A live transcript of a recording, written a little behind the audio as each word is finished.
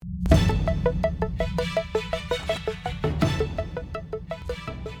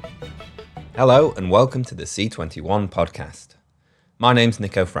Hello and welcome to the C21 podcast. My name's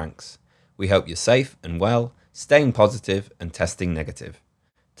Nico Franks. We hope you're safe and well, staying positive and testing negative.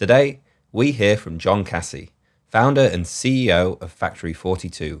 Today, we hear from John Cassie, founder and CEO of Factory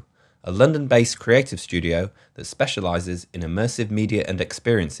 42, a London-based creative studio that specialises in immersive media and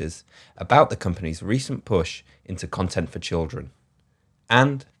experiences about the company's recent push into content for children.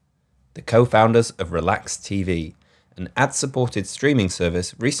 And the co-founders of Relax TV, an ad-supported streaming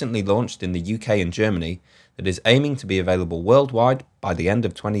service recently launched in the UK and Germany that is aiming to be available worldwide by the end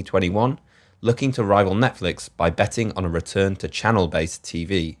of 2021, looking to rival Netflix by betting on a return to channel-based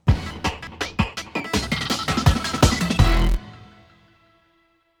TV.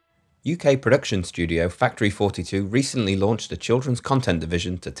 UK production studio Factory 42 recently launched a children's content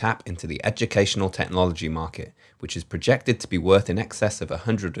division to tap into the educational technology market, which is projected to be worth in excess of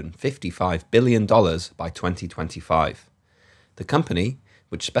 $155 billion by 2025. The company,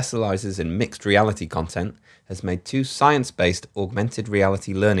 which specialises in mixed reality content, has made 2 science-based augmented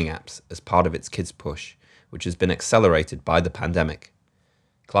reality learning apps as part of its kids push, which has been accelerated by the pandemic.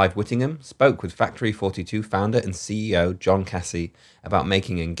 Clive Whittingham spoke with Factory 42 founder and CEO John Cassie about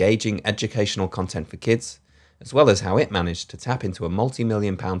making engaging educational content for kids, as well as how it managed to tap into a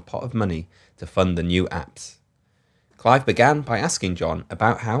multi-million-pound pot of money to fund the new apps. Clive began by asking John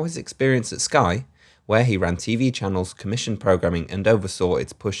about how his experience at Sky, where he ran TV channels, commissioned programming and oversaw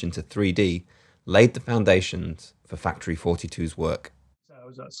its push into 3D, laid the foundations for Factory 42's work. I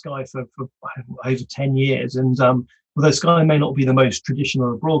was at Sky for over 10 years, and although Sky may not be the most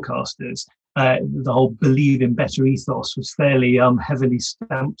traditional of broadcasters, the whole believe in better ethos was fairly heavily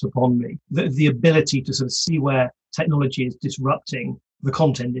stamped upon me. The ability to sort of see where technology is disrupting the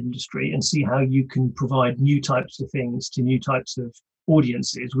content industry and see how you can provide new types of things to new types of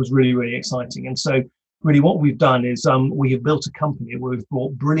audiences was really, really exciting. And so really what we've done is we have built a company where we've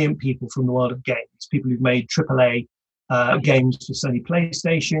brought brilliant people from the world of games, people who've made AAA games for Sony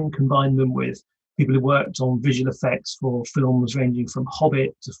PlayStation, combined them with people who worked on visual effects for films ranging from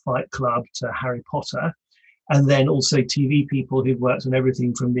Hobbit to Fight Club to Harry Potter, and then also TV people who've worked on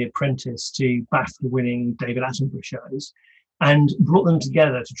everything from The Apprentice to BAFTA-winning David Attenborough shows, and brought them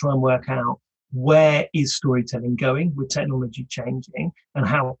together to try and work out where is storytelling going with technology changing, and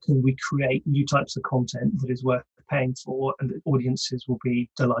how can we create new types of content that is worth paying for and that audiences will be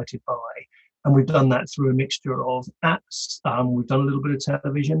delighted by. And we've done that through a mixture of apps. We've done a little bit of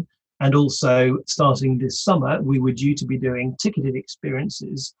television. And also, starting this summer, we were due to be doing ticketed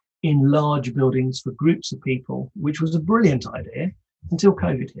experiences in large buildings for groups of people, which was a brilliant idea until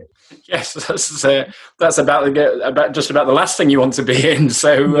COVID hit. Yes, that's about just about the last thing you want to be in.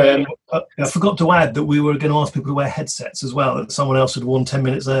 So I forgot to add that we were going to ask people to wear headsets as well, that someone else had worn 10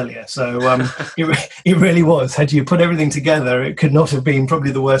 minutes earlier. So it really was. Had you put everything together, it could not have been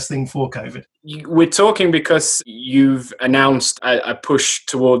probably the worst thing for COVID. We're talking because you've announced a push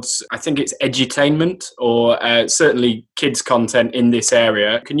towards, I think it's edutainment, or certainly kids content in this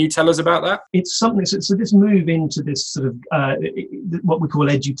area. Can you tell us about that? It's something, so this move into this sort of what we call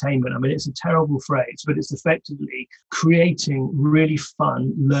edutainment. I mean, it's a terrible phrase, but it's effectively creating really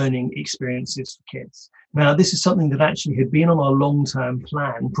fun learning experiences for kids. Now, this is something that actually had been on our long-term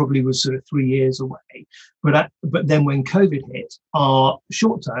plan, probably was sort of 3 years away. But then when COVID hit, our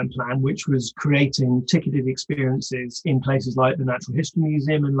short-term plan, which was creating ticketed experiences in places like the Natural History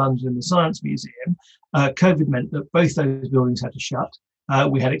Museum in London and the Science Museum, COVID meant that both those buildings had to shut.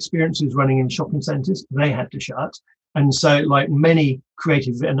 We had experiences running in shopping centres, they had to shut. And so, like many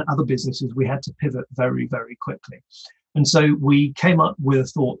creative and other businesses, we had to pivot very, very quickly. And so we came up with a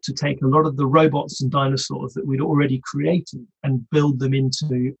thought to take a lot of the robots and dinosaurs that we'd already created and build them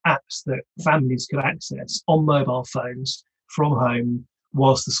into apps that families could access on mobile phones from home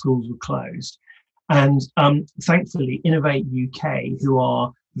whilst the schools were closed. And thankfully, Innovate UK, who are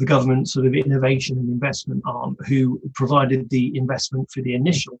the government sort of innovation and investment arm, who provided the investment for the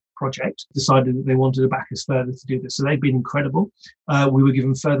initial project, decided that they wanted to back us further to do this. So they've been incredible. We were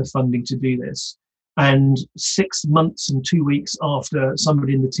given further funding to do this. And 6 months and 2 weeks after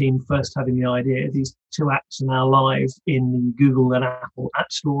somebody in the team first having the idea, these 2 apps are now live in the Google and Apple app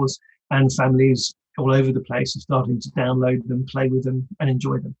stores, and families all over the place are starting to download them, play with them, and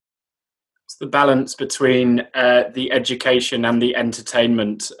enjoy them. It's the balance between the education and the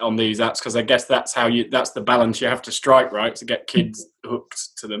entertainment on these apps, because I guess that's the balance you have to strike, right, to get kids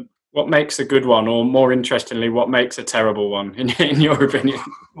hooked to them. What makes a good one, or more interestingly, what makes a terrible one, in your opinion?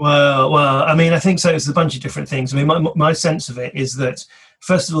 Well, I mean, I think so. It's a bunch of different things. I mean, my sense of it is that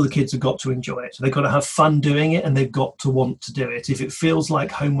first of all, the kids have got to enjoy it. They've got to have fun doing it, and they've got to want to do it. If it feels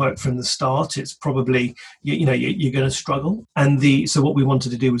like homework from the start, it's probably, you're going to struggle. And so what we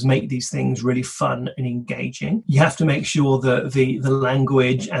wanted to do was make these things really fun and engaging. You have to make sure that the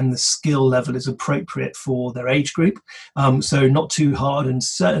language and the skill level is appropriate for their age group. So not too hard and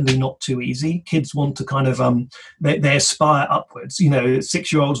certainly not too easy. Kids want to kind of, they aspire upwards.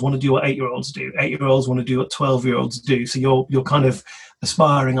 6-year-olds want to do what 8-year-olds do. 8-year-olds want to do what 12-year-olds do. So you're kind of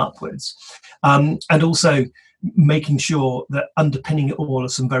aspiring upwards, and also making sure that underpinning it all are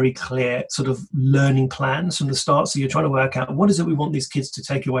some very clear sort of learning plans from the start. So you're trying to work out what is it we want these kids to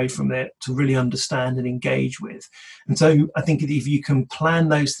take away from it, to really understand and engage with. And so I think if you can plan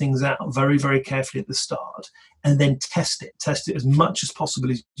those things out very, very carefully at the start, and then test it as much as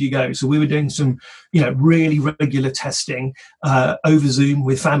possible as you go. So we were doing some, really regular testing over Zoom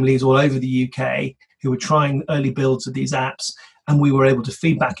with families all over the UK who were trying early builds of these apps. And we were able to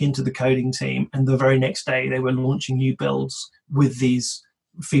feed back into the coding team. And the very next day, they were launching new builds with these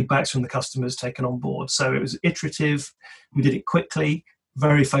feedbacks from the customers taken on board. So it was iterative. We did it quickly,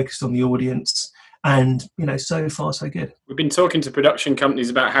 very focused on the audience. And, so far, so good. We've been talking to production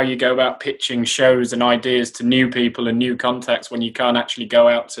companies about how you go about pitching shows and ideas to new people and new contexts when you can't actually go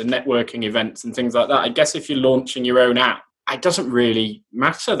out to networking events and things like that. I guess if you're launching your own app, it doesn't really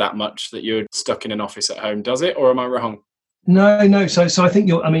matter that much that you're stuck in an office at home, does it? Or am I wrong? No. So I think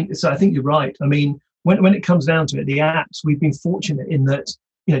you're right. I mean, when it comes down to it, the apps, we've been fortunate in that,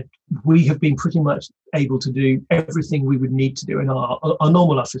 we have been pretty much able to do everything we would need to do in our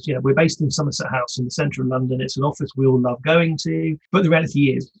normal office. We're based in Somerset House in the centre of London. It's an office we all love going to. But the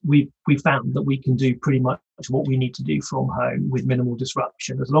reality is we found that we can do pretty much what we need to do from home with minimal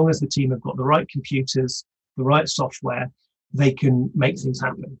disruption. As long as the team have got the right computers, the right software, they can make things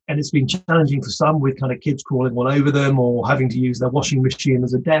happen. And it's been challenging for some with kind of kids crawling all over them or having to use their washing machine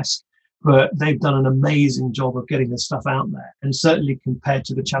as a desk. But they've done an amazing job of getting this stuff out there. And certainly compared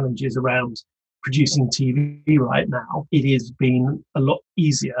to the challenges around producing TV right now, it has been a lot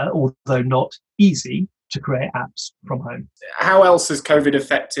easier, although not easy, to create apps from home. How else has COVID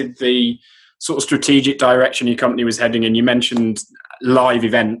affected the sort of strategic direction your company was heading in? You mentioned live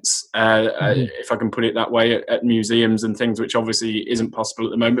events, if I can put it that way, at museums and things, which obviously isn't possible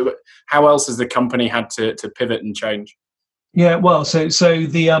at the moment. But how else has the company had to pivot and change? Yeah, well, so it's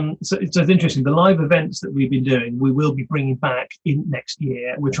interesting. The live events that we've been doing, we will be bringing back in next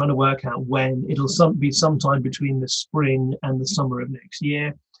year. We're trying to work out when. It'll be sometime between the spring and the summer of next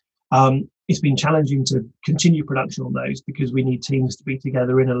year. It's been challenging to continue production on those because we need teams to be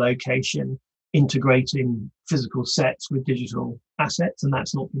together in a location, integrating physical sets with digital assets, and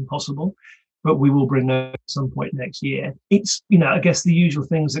that's not been possible. But we will bring those at some point next year. It's, I guess the usual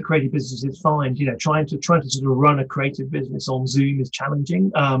things that creative businesses find, trying to sort of run a creative business on Zoom is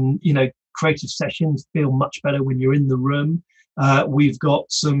challenging. Creative sessions feel much better when you're in the room. We've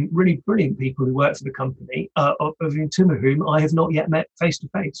got some really brilliant people who work for the company, two of whom I have not yet met face to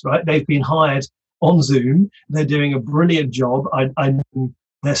face, right? They've been hired on Zoom. They're doing a brilliant job. I know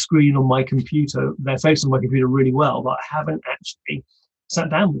their screen on my computer, their face on my computer really well, but I haven't actually sat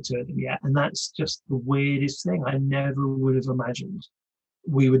down with two of them yet. And that's just the weirdest thing. I never would have imagined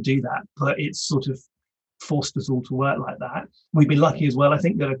we would do that, but it's sort of forced us all to work like that. We've been lucky as well. I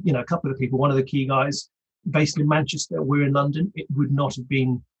think that, a couple of the people, one of the key guys based in Manchester, we're in London. It would not have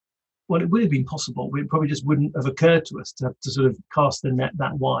been, well, it would have been possible. It probably just wouldn't have occurred to us to sort of cast the net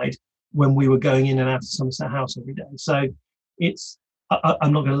that wide when we were going in and out of Somerset House every day. So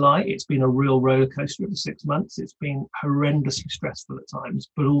I'm not going to lie, it's been a real roller coaster over 6 months. It's been horrendously stressful at times,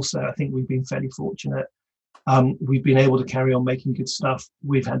 but also I think we've been fairly fortunate. We've been able to carry on making good stuff.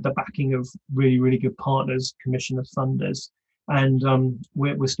 We've had the backing of really, really good partners, commissioners, funders, and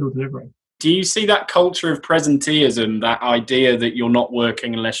we're still delivering. Do you see that culture of presenteeism, that idea that you're not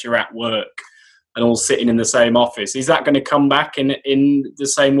working unless you're at work and all sitting in the same office? Is that going to come back in the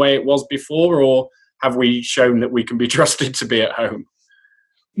same way it was before, or have we shown that we can be trusted to be at home?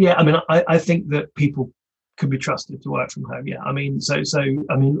 Yeah, I mean, I think that people can be trusted to work from home. Yeah, I mean, so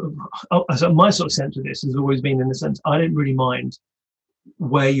my sort of sense of this has always been in the sense I don't really mind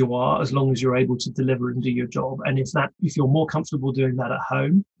where you are as long as you're able to deliver and do your job. And if you're more comfortable doing that at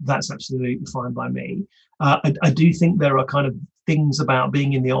home, that's absolutely fine by me. I do think there are kind of things about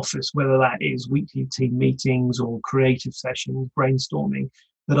being in the office, whether that is weekly team meetings or creative sessions, brainstorming,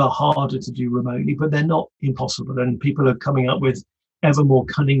 that are harder to do remotely, but they're not impossible. And people are coming up with ever more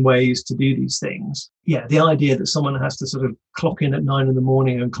cunning ways to do these things. Yeah, the idea that someone has to sort of clock in at 9 a.m.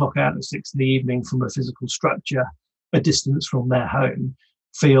 and clock out at 6 p.m. from a physical structure, a distance from their home,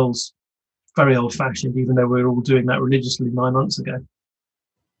 feels very old-fashioned, even though we were all doing that religiously 9 months ago.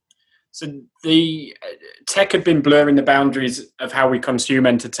 So the tech had been blurring the boundaries of how we consume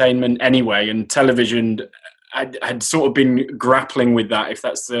entertainment anyway, and television had sort of been grappling with that, if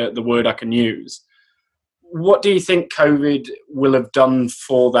that's the word I can use. What do you think COVID will have done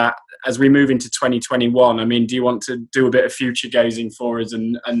for that as we move into 2021? I mean, do you want to do a bit of future gazing for us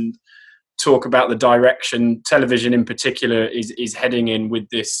and talk about the direction television in particular is heading in with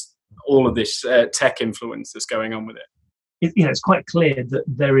all of this tech influence that's going on with it? It's quite clear that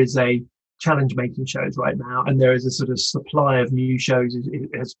there is a challenge making shows right now, and there is a sort of supply of new shows. It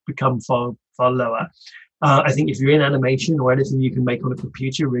has become far lower. I think if you're in animation or anything you can make on a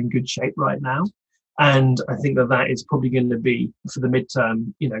computer, we're in good shape right now. And I think that is probably going to be, for the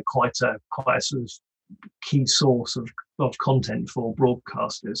midterm, quite a sort of key source of content for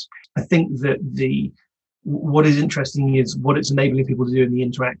broadcasters. I think that what is interesting is what it's enabling people to do in the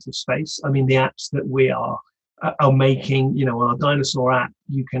interactive space. I mean, the apps that we are making, on our dinosaur app,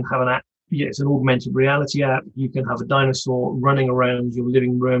 you can have an app. It's an augmented reality app. You can have a dinosaur running around your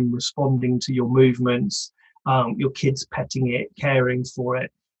living room, responding to your movements, your kids petting it, caring for it.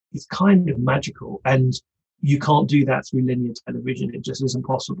 It's kind of magical. And you can't do that through linear television. It just isn't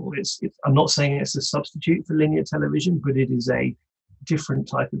possible. I'm not saying it's a substitute for linear television, but it is a different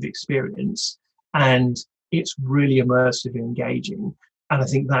type of experience. And it's really immersive and engaging. And I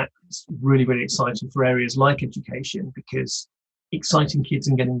think that's really, really exciting for areas like education, because exciting kids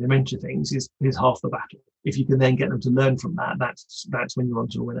and getting them into things is half the battle. If you can then get them to learn from that, that's when you're on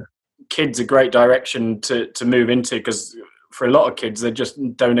to a winner. Kids a great direction to move into, because for a lot of kids, they just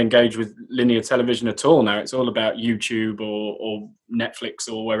don't engage with linear television at all now. It's all about YouTube or Netflix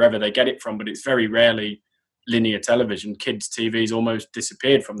or wherever they get it from, but it's very rarely linear television. Kids' TV's almost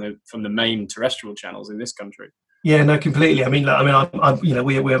disappeared from the main terrestrial channels in this country. Yeah, no, completely. I mean,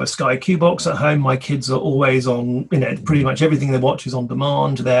 we have a Sky Q box at home. My kids are always on, pretty much everything they watch is on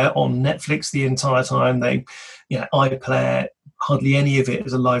demand. They're on Netflix the entire time. They, iPlayer, hardly any of it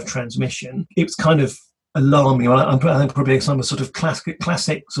is a live transmission. It's kind of alarming. I'm probably some sort of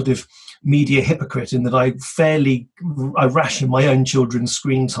classic sort of media hypocrite in that I ration my own children's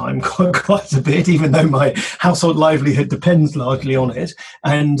screen time quite a bit, even though my household livelihood depends largely on it.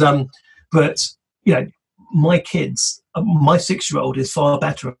 And but my kids, my 6-year-old is far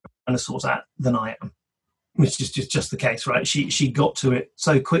better at dinosaurs than I am, which is just the case, right? She got to it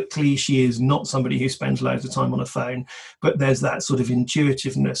so quickly. She is not somebody who spends loads of time on a phone, but there's that sort of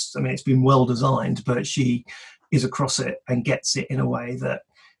intuitiveness. I mean, it's been well designed, but she is across it and gets it in a way that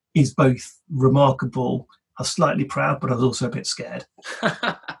is both remarkable. I was slightly proud, but I was also a bit scared.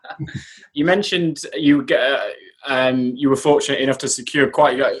 You mentioned you were fortunate enough to secure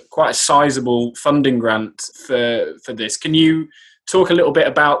quite a sizable funding grant for this. Can you talk a little bit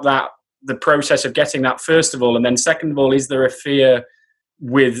about that, the process of getting that, first of all, and then second of all, is there a fear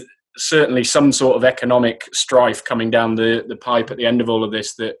with certainly some sort of economic strife coming down the pipe at the end of all of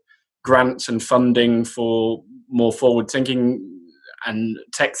this, that grants and funding for more forward-thinking and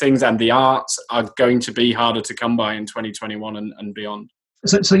tech things and the arts are going to be harder to come by in 2021 and beyond?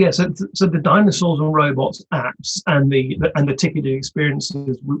 So the dinosaurs and robots apps and the ticketed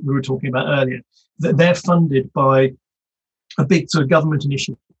experiences we were talking about earlier, they're funded by a big sort of government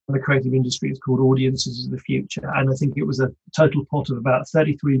initiative in the creative industry. It's called Audiences of the Future, and I think it was a total pot of about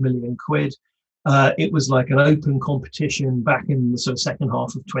 33 million quid. It was like an open competition back in the sort of second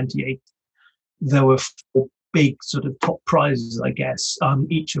half of 2018. There were 4 big sort of top prizes, I guess,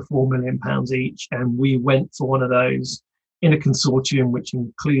 each of £4 million each, and we went for one of those in a consortium which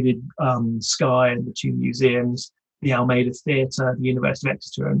included Sky and the 2 museums, the Almeida Theatre, the University of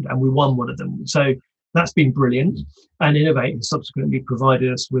Exeter, and we won one of them. So that's been brilliant. And Innovate has subsequently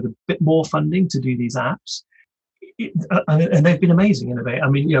provided us with a bit more funding to do these apps. And they've been amazing, Innovate. I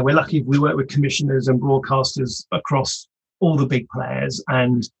mean, we're lucky we work with commissioners and broadcasters across all the big players,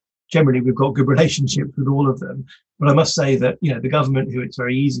 and generally we've got good relationships with all of them. But I must say that, the government, who it's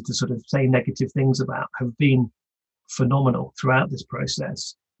very easy to sort of say negative things about, have been phenomenal throughout this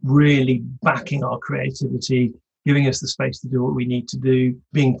process, really backing our creativity, giving us the space to do what we need to do,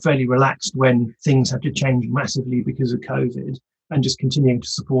 being fairly relaxed when things have to change massively because of COVID, and just continuing to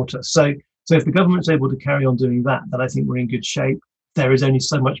support us. So if the government's able to carry on doing that, then I think we're in good shape. There is only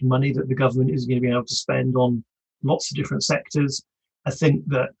so much money that the government is going to be able to spend on lots of different sectors. I think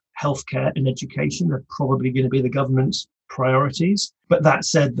that healthcare and education are probably going to be the government's priorities. But that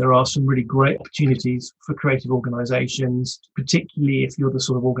said, there are some really great opportunities for creative organisations, particularly if you're the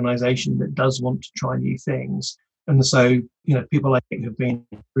sort of organisation that does want to try new things. And so, people I think have been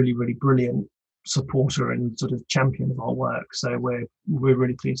really, really brilliant supporter and sort of champion of our work. So we're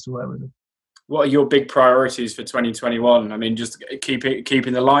really pleased to work with them. What are your big priorities for 2021? I mean, just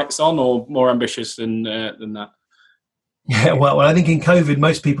keeping the lights on, or more ambitious than that? Yeah, well, I think in COVID,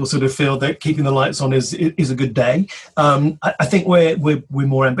 most people sort of feel that keeping the lights on is a good day. I think we're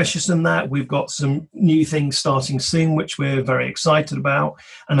more ambitious than that. We've got some new things starting soon, which we're very excited about,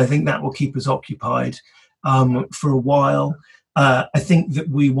 and I think that will keep us occupied for a while. I think that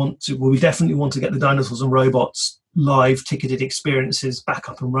we definitely want to get the Dinosaurs and Robots live ticketed experiences back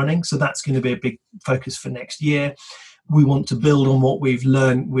up and running. So that's going to be a big focus for next year. We want to build on what we've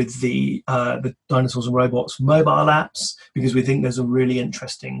learned with the Dinosaurs and Robots mobile apps, because we think there's a really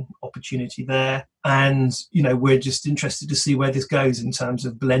interesting opportunity there. And, we're just interested to see where this goes in terms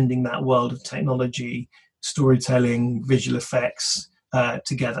of blending that world of technology, storytelling, visual effects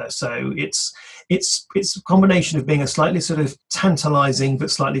together. So it's a combination of being a slightly sort of tantalizing but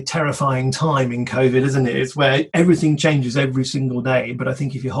slightly terrifying time in COVID, isn't it? It's where everything changes every single day. But I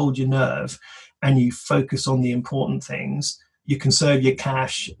think if you hold your nerve and you focus on the important things, you conserve your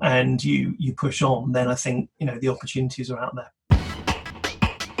cash, and you push on, then I think the opportunities are out there.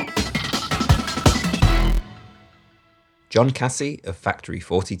 John Cassie of Factory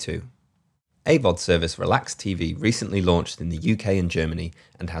 42. AVOD service Relax TV recently launched in the UK and Germany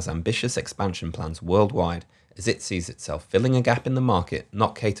and has ambitious expansion plans worldwide, as it sees itself filling a gap in the market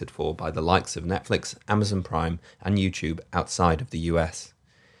not catered for by the likes of Netflix, Amazon Prime and YouTube outside of the US.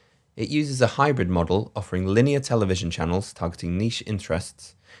 It uses a hybrid model offering linear television channels targeting niche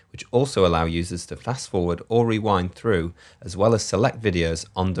interests, which also allow users to fast forward or rewind through, as well as select videos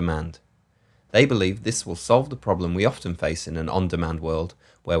on demand. They believe this will solve the problem we often face in an on-demand world,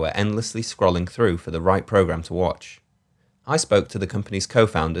 where we're endlessly scrolling through for the right program to watch. I spoke to the company's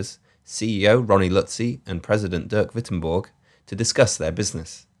co-founders, CEO Ronnie Lutzy and President Dirk Wittenborg, to discuss their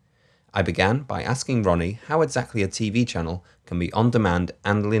business. I began by asking Ronnie how exactly a TV channel can be on-demand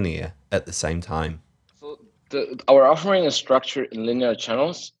and linear at the same time. So our offering is structured in linear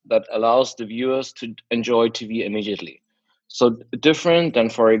channels that allows the viewers to enjoy TV immediately. So different than,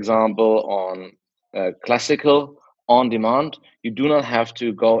 for example, on classical on-demand, you do not have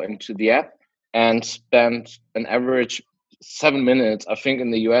to go into the app and spend an average 7 minutes, I think,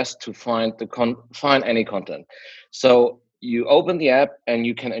 in the US to find any content. So you open the app and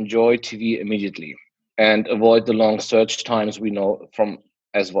you can enjoy TV immediately and avoid the long search times we know from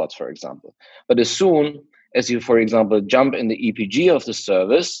SVODs, for example. But as soon as you, for example, jump in the EPG of the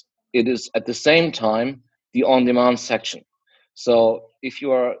service, it is at the same time the on-demand section. So if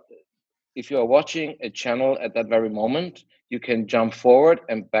you are watching a channel at that very moment, you can jump forward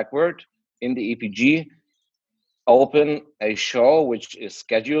and backward in the EPG, open a show which is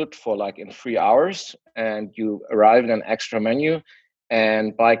scheduled for like in 3 hours, and you arrive in an extra menu,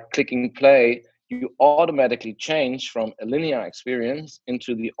 and by clicking play you automatically change from a linear experience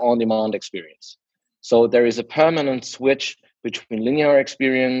into the on-demand experience. So there is a permanent switch between linear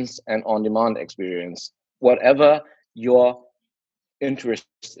experience and on-demand experience, whatever your interest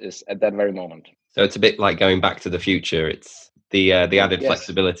is at that very moment. So it's a bit like going Back to the Future. It's the added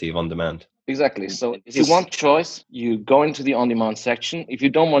flexibility of on-demand. Exactly. So if you want choice, you go into the on-demand section. If you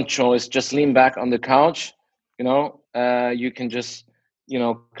don't want choice, just lean back on the couch. You can just,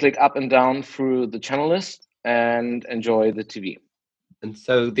 click up and down through the channel list and enjoy the TV. And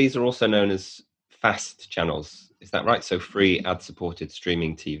so these are also known as fast channels. Is that right? So free ad-supported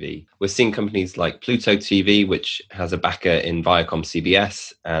streaming TV. We're seeing companies like Pluto TV, which has a backer in Viacom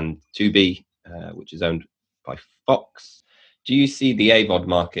CBS, and Tubi, which is owned by Fox. Do you see the AVOD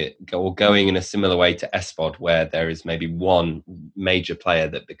market going in a similar way to SVOD, where there is maybe one major player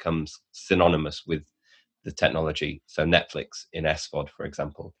that becomes synonymous with the technology? So Netflix in SVOD, for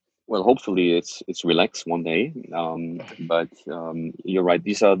example. Well, hopefully it's relaxed one day. But you're right.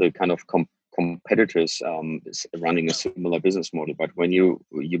 These are the kind of competitors running a similar business model. But when you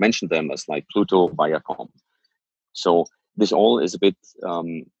mentioned them as like Pluto, Viacom, so this all is a bit.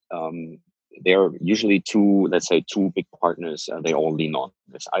 There are usually two big partners they all lean on.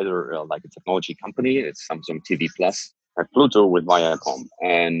 It's either like a technology company, it's Samsung TV Plus, or Pluto with Viacom.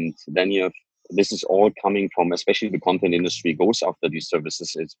 And then this is all coming from, especially the content industry goes after these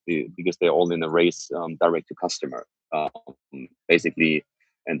services, because they're all in a race direct to customer, basically.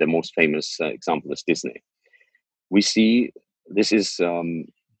 And the most famous example is Disney. We see this is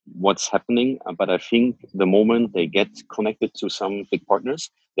what's happening, but I think the moment they get connected to some big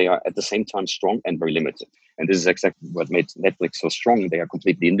partners, they are at the same time strong and very limited. And this is exactly what made Netflix so strong. They are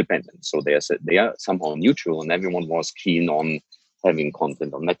completely independent. So they are somehow neutral, and everyone was keen on having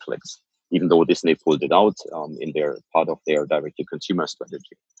content on Netflix, even though Disney pulled it out in their part of their direct-to-consumer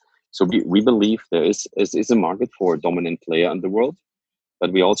strategy. So we believe there is a market for a dominant player in the world.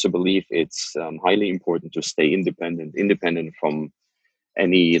 But we also believe it's highly important to stay independent from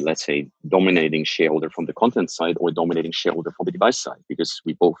any, let's say, dominating shareholder from the content side or dominating shareholder from the device side, because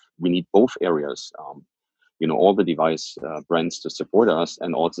we need both areas. All the device brands to support us,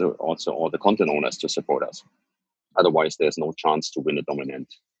 and also all the content owners to support us. Otherwise, there's no chance to win a dominant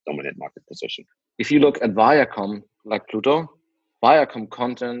market position. If you look at Viacom, like Pluto, Viacom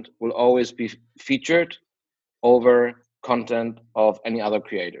content will always be featured over content of any other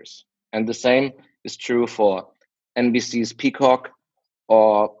creators. And the same is true for NBC's Peacock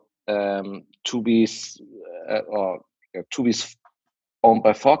or Tubi's owned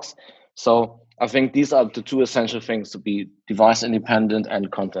by Fox. So I think these are the two essential things to be device independent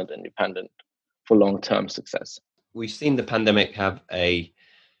and content independent for long-term success. We've seen the pandemic have a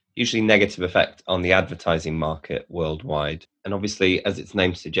hugely negative effect on the advertising market worldwide. And obviously, as its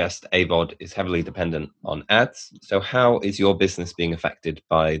name suggests, AVOD is heavily dependent on ads. So how is your business being affected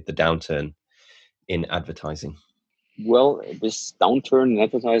by the downturn in advertising? Well, this downturn in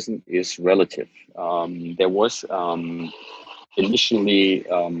advertising is relative. There was initially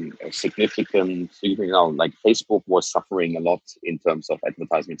a significant, like Facebook was suffering a lot in terms of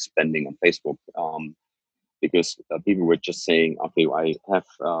advertising spending on Facebook. Because people were just saying, okay, we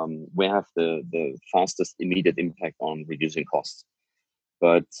have the fastest immediate impact on reducing costs.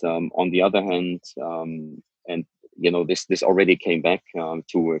 But on the other hand, this already came back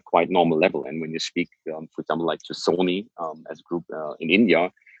to a quite normal level. And when you speak, for example, like to Sony as a group in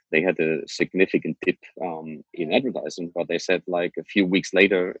India, they had a significant dip in advertising, but they said like a few weeks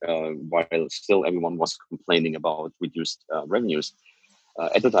later, while still everyone was complaining about reduced revenues,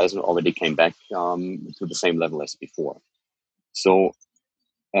 advertising already came back to the same level as before. So,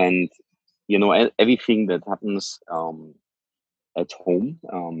 and everything that happens at home,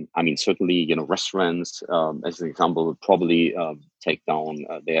 certainly restaurants, as an example, would probably take down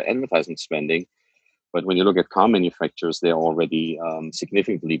their advertising spending. But when you look at car manufacturers, they're already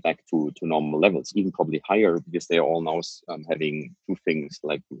significantly back to normal levels, even probably higher, because they are all now having two things,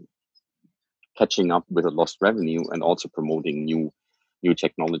 like catching up with the lost revenue and also promoting new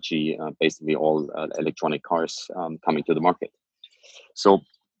technology, basically all electronic cars coming to the market. So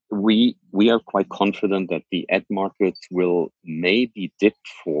we are quite confident that the ad market will maybe dip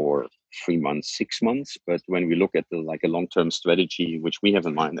for 3 months, 6 months. But when we look at a long-term strategy, which we have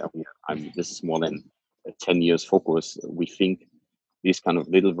in mind, this is more than a 10 years focus. We think these kind of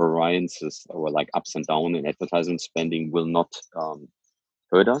little variances or like ups and downs in advertising spending will not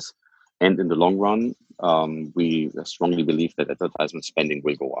hurt us. And in the long run, we strongly believe that advertisement spending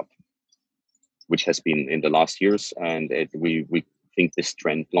will go up, which has been in the last years. And we think this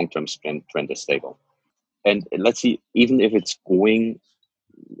long-term trend is stable. And let's see, even if it's going,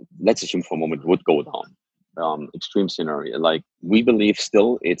 let's assume for a moment, would go down. Extreme scenario. Like, we believe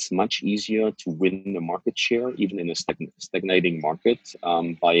still it's much easier to win a market share, even in a stagnating market,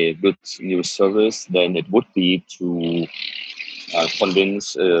 by a good new service than it would be to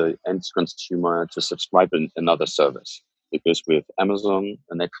convince end consumer to subscribe another service. Because with Amazon,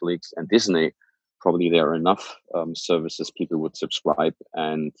 Netflix, and Disney, probably there are enough services people would subscribe.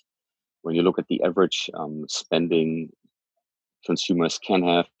 And when you look at the average spending consumers can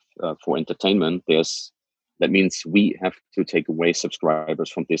have for entertainment, that means we have to take away subscribers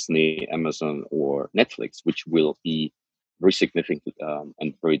from Disney, Amazon, or Netflix, which will be very significant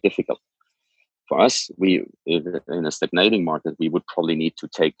and very difficult. For us, in a stagnating market, we would probably need to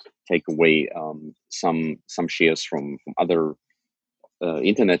take away some shares from other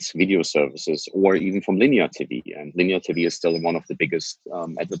internet video services, or even from linear TV. And linear TV is still one of the biggest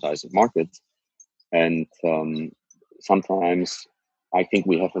advertising markets. And sometimes I think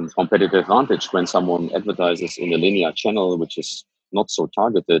we have a competitive advantage when someone advertises in a linear channel, which is not so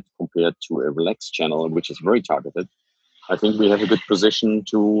targeted, compared to a relaxed channel, which is very targeted. I think we have a good position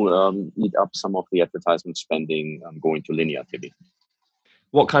to eat up some of the advertisement spending going to linear TV.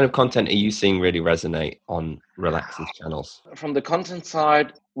 What kind of content are you seeing really resonate on Relax's channels? From the content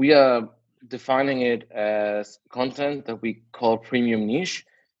side, we are defining it as content that we call premium niche.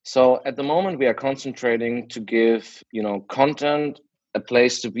 So at the moment, we are concentrating to give, content a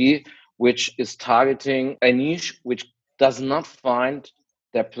place to be, which is targeting a niche which does not find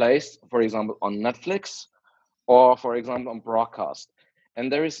their place, for example, on Netflix or, for example, on broadcast.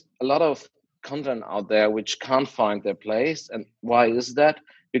 And there is a lot of content out there which can't find their place. And why is that?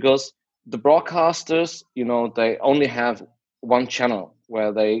 Because the broadcasters, they only have one channel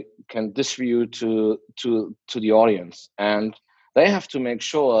where they can distribute to the audience, and they have to make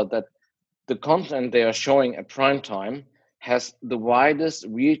sure that the content they are showing at prime time has the widest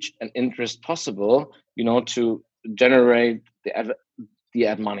reach and interest possible, to generate the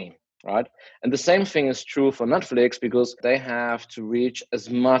ad money, right? And the same thing is true for Netflix, because they have to reach as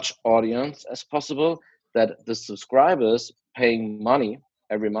much audience as possible, that the subscribers paying money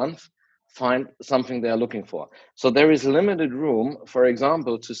every month find something they're looking for. So there is limited room, for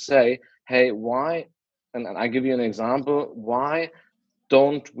example, to say, hey, why, and I give you an example, why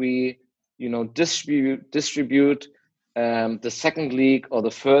don't we, distribute the second league or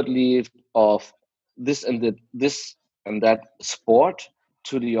the third league of this and that sport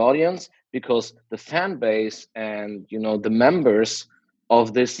to the audience, because the fan base and the members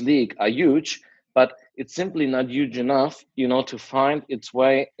of this league are huge, but it's simply not huge enough to find its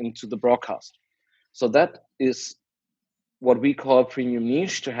way into the broadcast. So that is what we call premium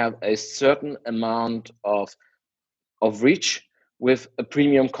niche, to have a certain amount of reach with a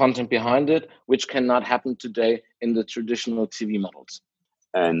premium content behind it, which cannot happen today in the traditional TV models.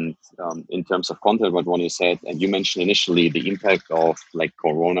 And in terms of content, what Ronnie said, and you mentioned initially the impact of like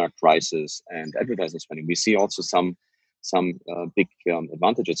Corona crisis and advertising spending, we see also some big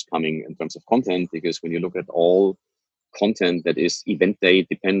advantages coming in terms of content, because when you look at all content that is event day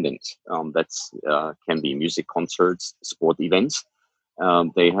dependent, that's can be music concerts, sport events,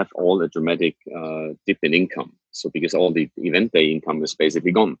 they have all a dramatic dip in income. So because all the event day income is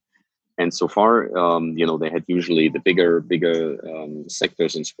basically gone. And so far, they had usually the bigger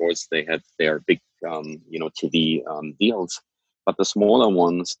sectors in sports. They had their big, TV deals, but the smaller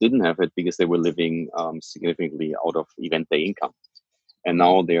ones didn't have it because they were living significantly out of event day income. And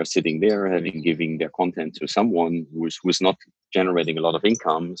now they are sitting there, giving their content to someone who's not generating a lot of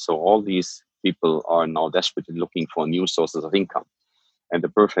income. So all these people are now desperately looking for new sources of income. And the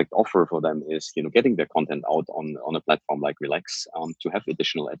perfect offer for them is, getting their content out on a platform like Relax, to have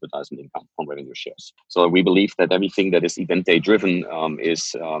additional advertisement income from revenue shares. So we believe that everything that is event day driven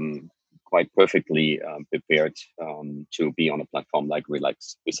is quite perfectly prepared to be on a platform like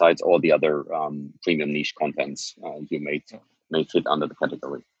Relax. Besides all the other premium niche contents you may fit under the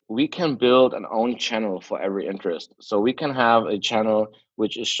category. We can build an own channel for every interest. So we can have a channel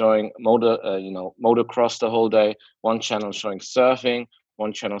which is showing motocross the whole day, one channel showing surfing,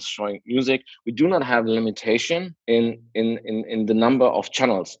 one channel showing music. We do not have a limitation in the number of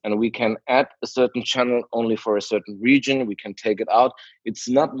channels, and we can add a certain channel only for a certain region. We can take it out. It's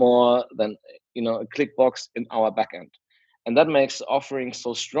not more than a click box in our backend. And that makes the offering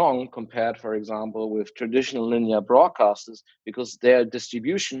so strong compared, for example, with traditional linear broadcasters, because their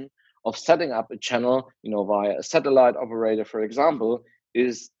distribution of setting up a channel, via a satellite operator, for example,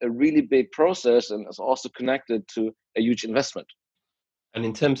 is a really big process and is also connected to a huge investment. And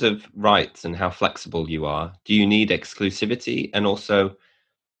in terms of rights and how flexible you are, do you need exclusivity? And also,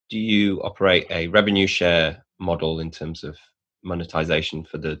 do you operate a revenue share model in terms of monetization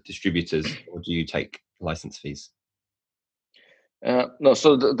for the distributors, or do you take license fees? No,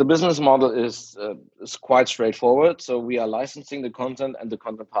 so the business model is quite straightforward. So we are licensing the content, and the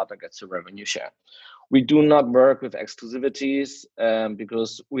content partner gets a revenue share. We do not work with exclusivities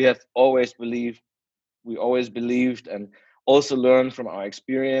because we always believed and also learned from our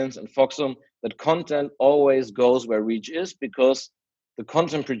experience in Foxum that content always goes where reach is, because the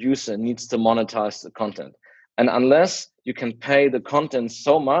content producer needs to monetize the content. And unless you can pay the content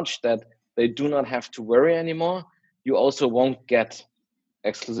so much that they do not have to worry anymore, you also won't get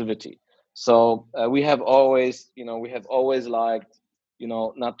exclusivity. So we have always liked,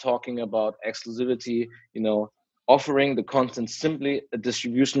 not talking about exclusivity, offering the content simply a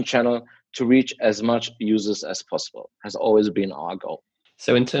distribution channel to reach as much users as possible has always been our goal.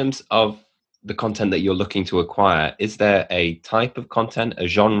 So in terms of the content that you're looking to acquire, is there a type of content, a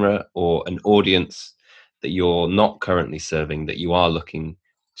genre, or an audience that you're not currently serving that you are looking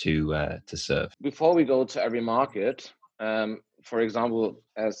to serve? Before we go to every market, for example,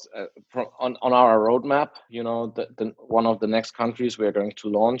 as on our roadmap, the one of the next countries we are going to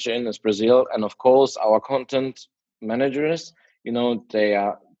launch in is Brazil, and of course our content managers,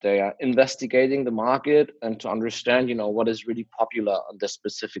 they are investigating the market and to understand, what is really popular on this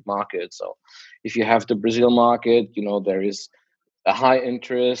specific market. So if you have the Brazil market, there is a high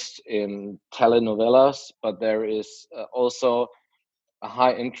interest in telenovelas, but there is also a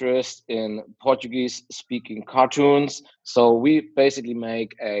high interest in Portuguese speaking cartoons. So we basically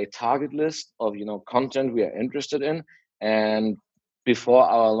make a target list of, content we are interested in. And before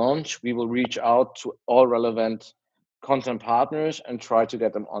our launch, we will reach out to all relevant content partners and try to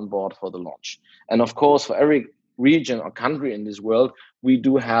get them on board for the launch. And of course, for every region or country in this world, we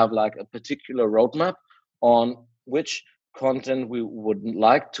do have like a particular roadmap on which content we would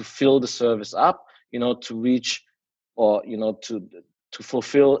like to fill the service up, to reach or, to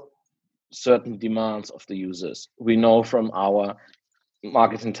fulfill certain demands of the users. We know from our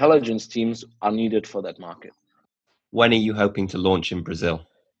market intelligence teams are needed for that market. When are you hoping to launch in Brazil?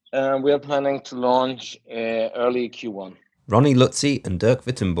 We are planning to launch early Q1. Ronnie Lutzi and Dirk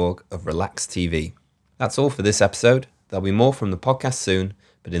Wittenborg of Relax TV. That's all for this episode. There'll be more from the podcast soon,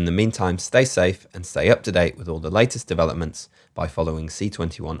 but in the meantime, stay safe and stay up to date with all the latest developments by following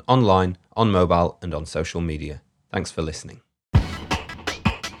C21 online, on mobile, and on social media. Thanks for listening.